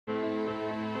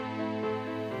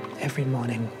Every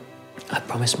morning, I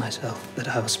promise myself that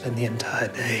I will spend the entire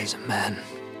day as a man.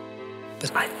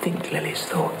 But I think Lili's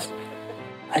thoughts.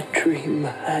 I dream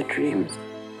her dreams.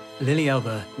 Lili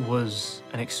Elbe was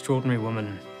an extraordinary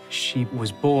woman. She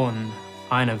was born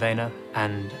Eine Wegener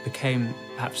and became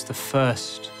perhaps the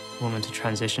first woman to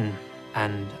transition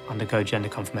and undergo gender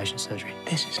confirmation surgery.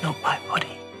 This is not my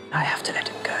body. I have to let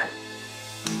him go.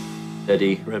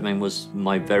 Eddie Redmayne was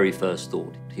my very first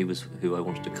thought. He was who I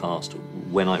wanted to cast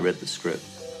when I read the script.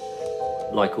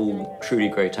 Like all truly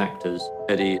great actors,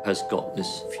 Eddie has got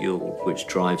this fuel which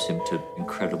drives him to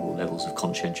incredible levels of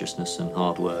conscientiousness and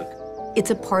hard work.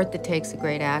 It's a part that takes a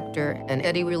great actor, and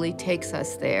Eddie really takes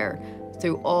us there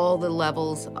through all the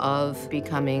levels of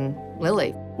becoming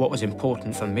Lili. What was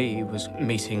important for me was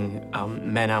meeting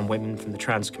men and women from the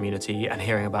trans community and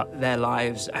hearing about their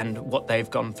lives and what they've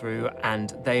gone through,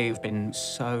 and they've been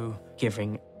so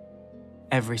giving.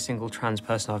 Every single trans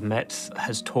person I've met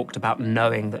has talked about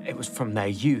knowing that it was from their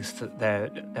youth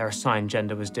that their assigned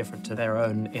gender was different to their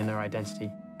own inner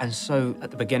identity. And so at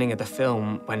the beginning of the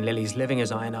film, when Lili's living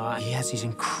as Einar, he has these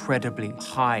incredibly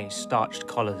high starched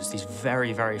collars, these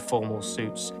very, very formal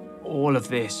suits. All of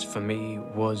this, for me,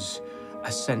 was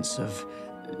a sense of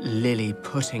Lili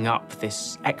putting up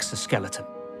this exoskeleton.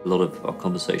 A lot of our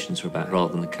conversations were about,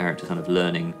 rather than the character kind of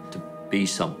learning to be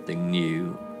something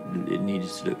new, it needed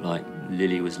to look like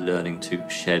Lili was learning to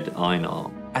shed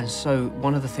Einar. And so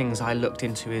one of the things I looked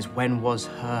into is, when was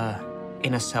her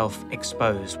inner self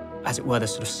exposed? As it were, the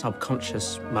sort of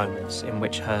subconscious moments in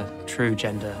which her true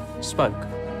gender spoke.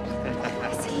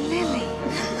 It's Lili.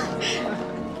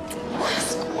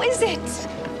 Exquisite.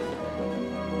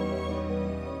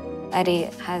 Eddie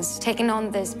has taken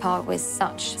on this part with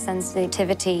such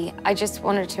sensitivity. I just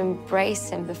wanted to embrace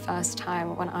him the first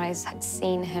time when I had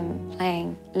seen him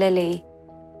playing Lili.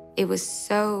 It was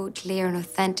so clear and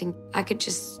authentic. I could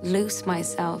just lose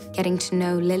myself getting to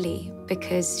know Lili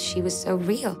because she was so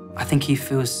real. I think he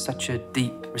feels such a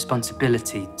deep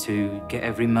responsibility to get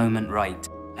every moment right.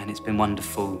 And it's been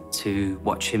wonderful to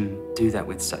watch him do that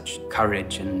with such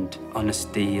courage and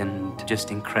honesty and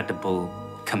just incredible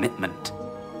commitment.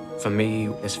 For me,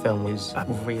 this film is a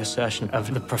reassertion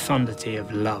of the profundity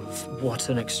of love. What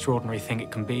an extraordinary thing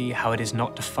it can be, how it is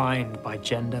not defined by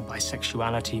gender, by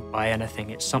sexuality, by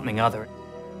anything. It's something other.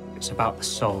 It's about the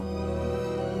soul.